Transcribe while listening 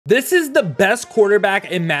This is the best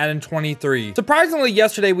quarterback in Madden 23. Surprisingly,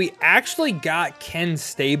 yesterday we actually got Ken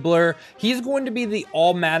Stabler. He's going to be the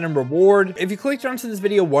all Madden reward. If you clicked onto this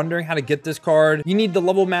video wondering how to get this card, you need the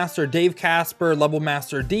level master Dave Casper, level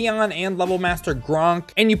master Dion, and level master Gronk,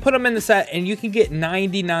 and you put them in the set and you can get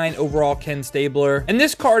 99 overall Ken Stabler. And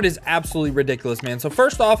this card is absolutely ridiculous, man. So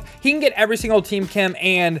first off, he can get every single team chem,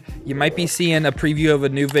 and you might be seeing a preview of a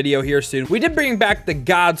new video here soon. We did bring back the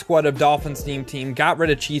God Squad of Dolphins team, got rid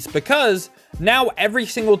of Chiefs because now every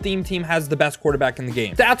single team has the best quarterback in the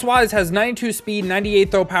game. Stats-wise, has 92 speed, 98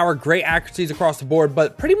 throw power, great accuracies across the board,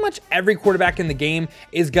 but pretty much every quarterback in the game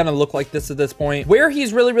is gonna look like this at this point. Where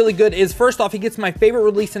he's really good is, first off, he gets my favorite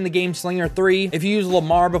release in the game, Slinger 3. If you use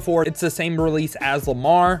Lamar before, it's the same release as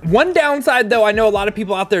Lamar. One downside, though, I know a lot of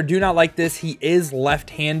people out there do not like this. He is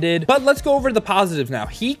left-handed, but let's go over the positives now.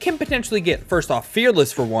 He can potentially get, first off,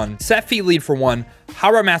 Fearless for 1, Set Feet Lead for 1,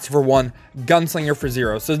 Hot Rod Master for 1, Gunslinger for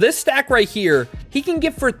 0. So this stack right here, he can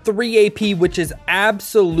get for 3 AP, which is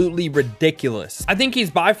absolutely ridiculous. I think he's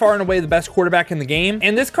by far and away the best quarterback in the game.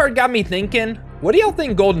 And this card got me thinking, what do y'all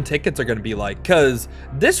think golden tickets are going to be like? Because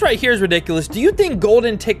this right here is ridiculous. Do you think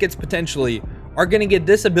golden tickets potentially are going to get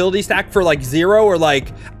this ability stack for like 0, or like,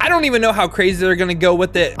 I don't even know how crazy they're going to go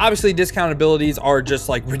with it. Obviously, discount abilities are just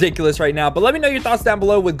like ridiculous right now, but let me know your thoughts down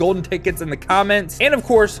below with golden tickets in the comments. And of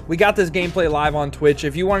course, we got this gameplay live on Twitch.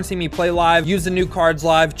 If you want to see me play live, use the new cards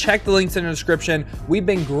live, check the links in the description. We've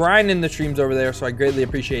been grinding the streams over there, so I greatly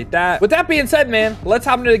appreciate that. With that being said, man, let's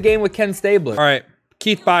hop into the game with Ken Stabler. All right.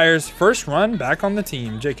 Keith Byers, first run back on the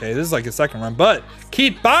team. JK, this is like his second run, but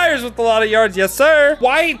Keith Byers with a lot of yards. Yes, sir.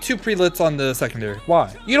 Why 2 pre-lits on the secondary?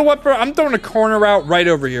 Why? You know what, bro? I'm throwing a corner route right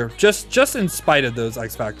over here, just in spite of those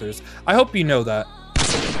X factors. I hope you know that.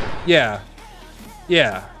 Yeah.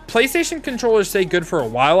 PlayStation controllers stay good for a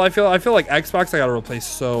while. I feel like Xbox I gotta replace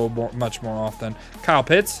so much more often. Kyle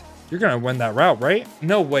Pitts. You're gonna win that route, right?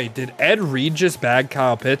 No way. Did Ed Reed just bag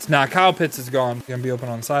Kyle Pitts? Nah, Kyle Pitts is gone. Gonna be open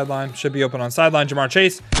on sideline. Should be open on sideline. Jamar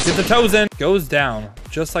Chase, get the toes in. Goes down,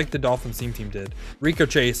 just like the Dolphins team did. Rico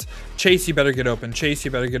Chase. Chase, you better get open. Chase,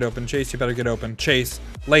 you better get open. Chase, you better get open. Chase,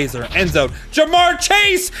 laser, end zone. Jamar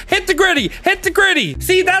Chase, hit the gritty. Hit the gritty.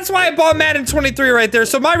 See, that's why I bought Madden 23 right there.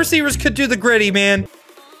 So my receivers could do the gritty, man.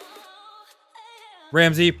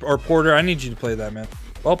 Ramsey or Porter, I need you to play that, man.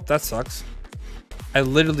 Well, that sucks. I hate,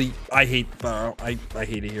 I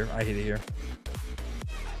hate it here. I hate it here.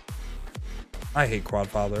 I hate quad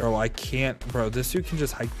father. Bro, I can't, bro, this dude can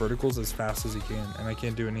just hike verticals as fast as he can, and I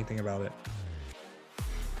can't do anything about it.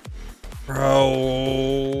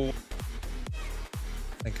 Bro.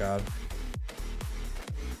 Thank God.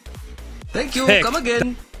 Thank you. Pick. Come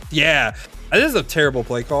again. Yeah. This is a terrible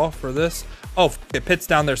play call for this. Oh, it Pitts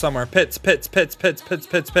down there somewhere. Pitts. Track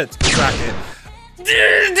it.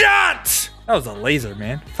 That was a laser,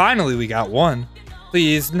 man. Finally, we got one.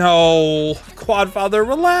 Please, no. Quadfather,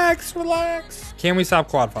 relax. Can we stop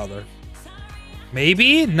Quadfather?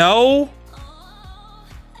 Maybe? No?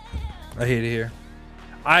 I hate it here.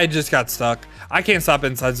 I just got stuck. I can't stop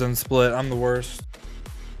inside zone split. I'm the worst.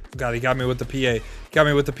 God, he got me with the PA. Got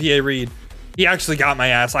me with the PA read. He actually got my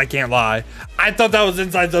ass. I can't lie. I thought that was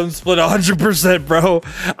inside zone split 100%, bro.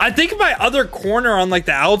 I think my other corner on like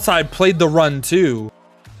the outside played the run too.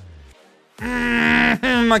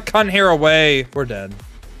 My cunt hair away. We're dead.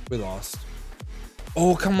 We lost.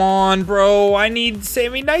 Oh, come on, bro. I need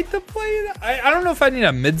Sammy Knight to play that. I don't know if I need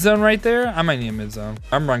a mid zone right there. I might need a mid zone.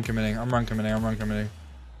 I'm run committing.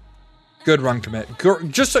 Good run commit.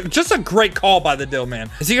 Just a great call by the Dill, man.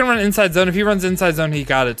 Is he gonna run inside zone? If he runs inside zone, he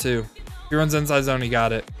got it too. If he runs inside zone, he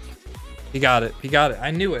got it. He got it.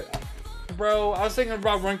 I knew it. Bro, I was thinking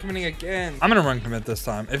about run committing again. I'm gonna run commit this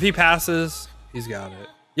time. If he passes, he's got it.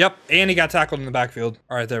 Yep, and he got tackled in the backfield.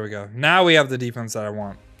 All right, there we go. Now we have the defense that I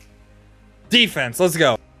want. Defense, let's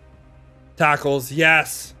go. Tackles,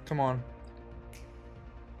 yes. Come on.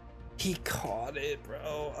 He caught it,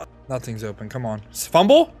 bro. Nothing's open, come on.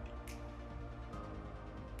 Fumble?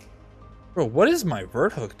 Bro, what is my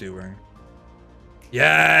vert hook doing?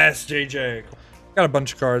 Yes, JJ. Got a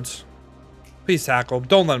bunch of cards. Please tackle.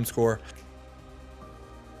 Don't let him score.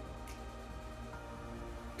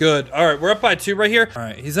 Good. All right, we're up by 2 right here. All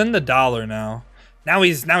right, he's in the dollar now. Now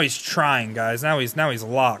he's trying, guys. Now he's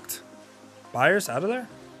locked. Byers out of there.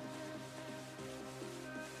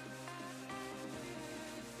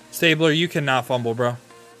 Stabler, you cannot fumble, bro.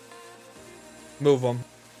 Move him.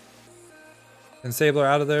 And Stabler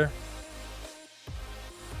out of there.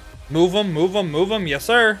 Move him. Yes,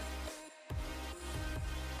 sir.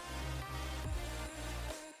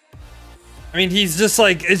 I mean, he's just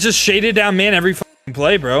like, it's just shaded down man every fucking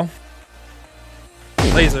play, bro.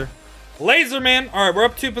 Laser. Laser, man. All right, we're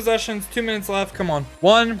up 2 possessions, 2 minutes left. Come on.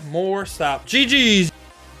 1 more stop. GG's.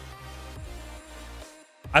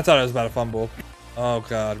 I thought I was about to fumble. Oh,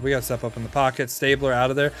 God. We got to step up in the pocket. Stabler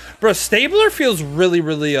out of there. Bro, Stabler feels really,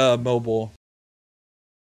 really mobile.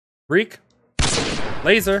 Reek.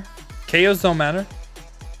 Laser. KOs don't matter.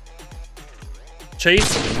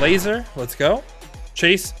 Chase. Laser. Let's go.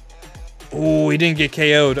 Chase. Ooh, he didn't get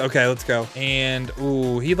KO'd. Okay, let's go. And,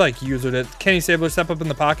 ooh, he, like, used it. Kenny Stabler, step up in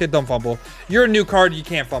the pocket. Don't fumble. You're a new card. You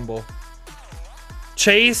can't fumble.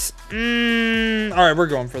 Chase. All right, we're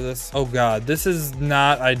going for this. Oh, God. This is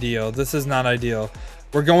not ideal. This is not ideal.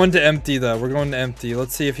 We're going to empty, though. We're going to empty.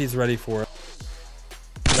 Let's see if he's ready for it.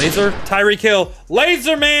 Laser. Tyreek Hill.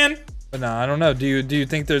 Laser, man. But no, I don't know. Do you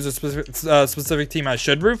think there's a specific team I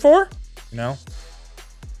should root for? You know?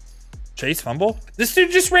 Chase fumble. This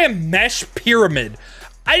dude just ran mesh pyramid.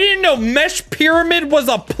 I didn't know mesh pyramid was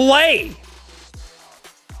a play.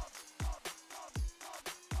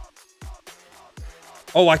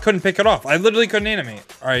 Oh, I couldn't pick it off. I literally couldn't animate.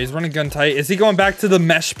 All right, he's running gun tight. Is he going back to the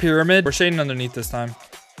mesh pyramid? We're shading underneath this time.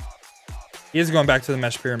 He is going back to the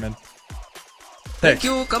mesh pyramid. Thank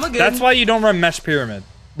you. Come again. That's why you don't run mesh pyramid.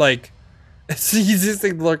 Like, it's the easiest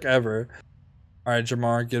thing to look ever. All right,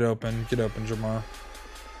 Jamar, get open. Get open, Jamar.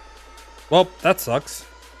 Well, that sucks.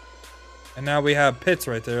 And now we have Pitts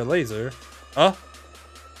right there. Laser.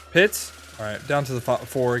 Pitts. All right, down to the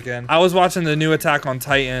 4 again. I was watching the new attack on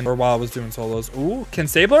Titan or while I was doing solos. Ooh, Ken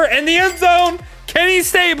Stabler in the end zone. Kenny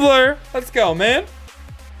Stabler. Let's go, man.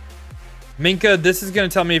 Minka, this is going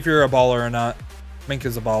to tell me if you're a baller or not.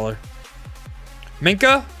 Minka's a baller.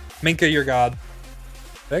 Minka? Minka, you're God.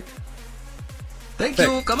 Pick. Thank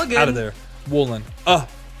you. Come again. Out of there. Woolen.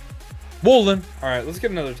 Woolen. All right, let's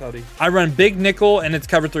get another tutty. I run big nickel and it's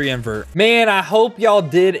cover 3 invert. Man, I hope y'all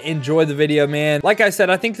did enjoy the video, man. Like I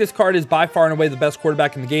said, I think this card is by far and away the best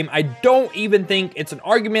quarterback in the game. I don't even think it's an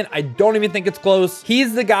argument. I don't even think it's close.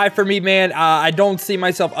 He's the guy for me, man. I don't see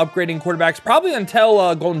myself upgrading quarterbacks probably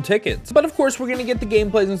until golden tickets. But of course, we're going to get the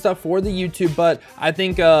gameplays and stuff for the YouTube. But I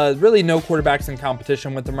think really no quarterbacks in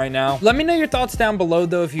competition with them right now. Let me know your thoughts down below,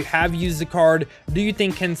 though. If you have used the card, do you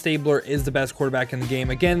think Ken Stabler is the best quarterback in the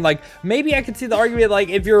game? Again, like, maybe I could see the argument, like,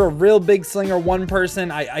 if you're a real big slinger, one person,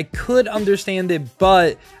 I could understand it,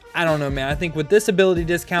 but I don't know, man. I think with this ability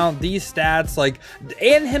discount, these stats, like,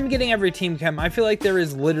 and him getting every team chem, I feel like there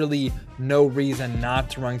is literally no reason not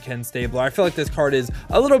to run Ken Stabler. I feel like this card is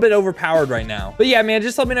a little bit overpowered right now. But yeah, man,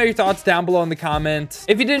 just let me know your thoughts down below in the comments.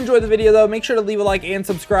 If you did enjoy the video, though, make sure to leave a like and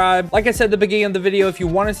subscribe. Like I said at the beginning of the video, if you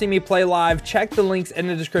want to see me play live, check the links in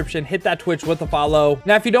the description. Hit that Twitch with a follow.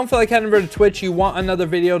 Now, if you don't feel like heading over to Twitch, you want another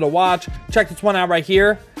video to watch, check this one out right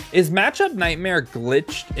here. Is Matchup Nightmare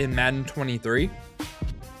glitched in Madden 23?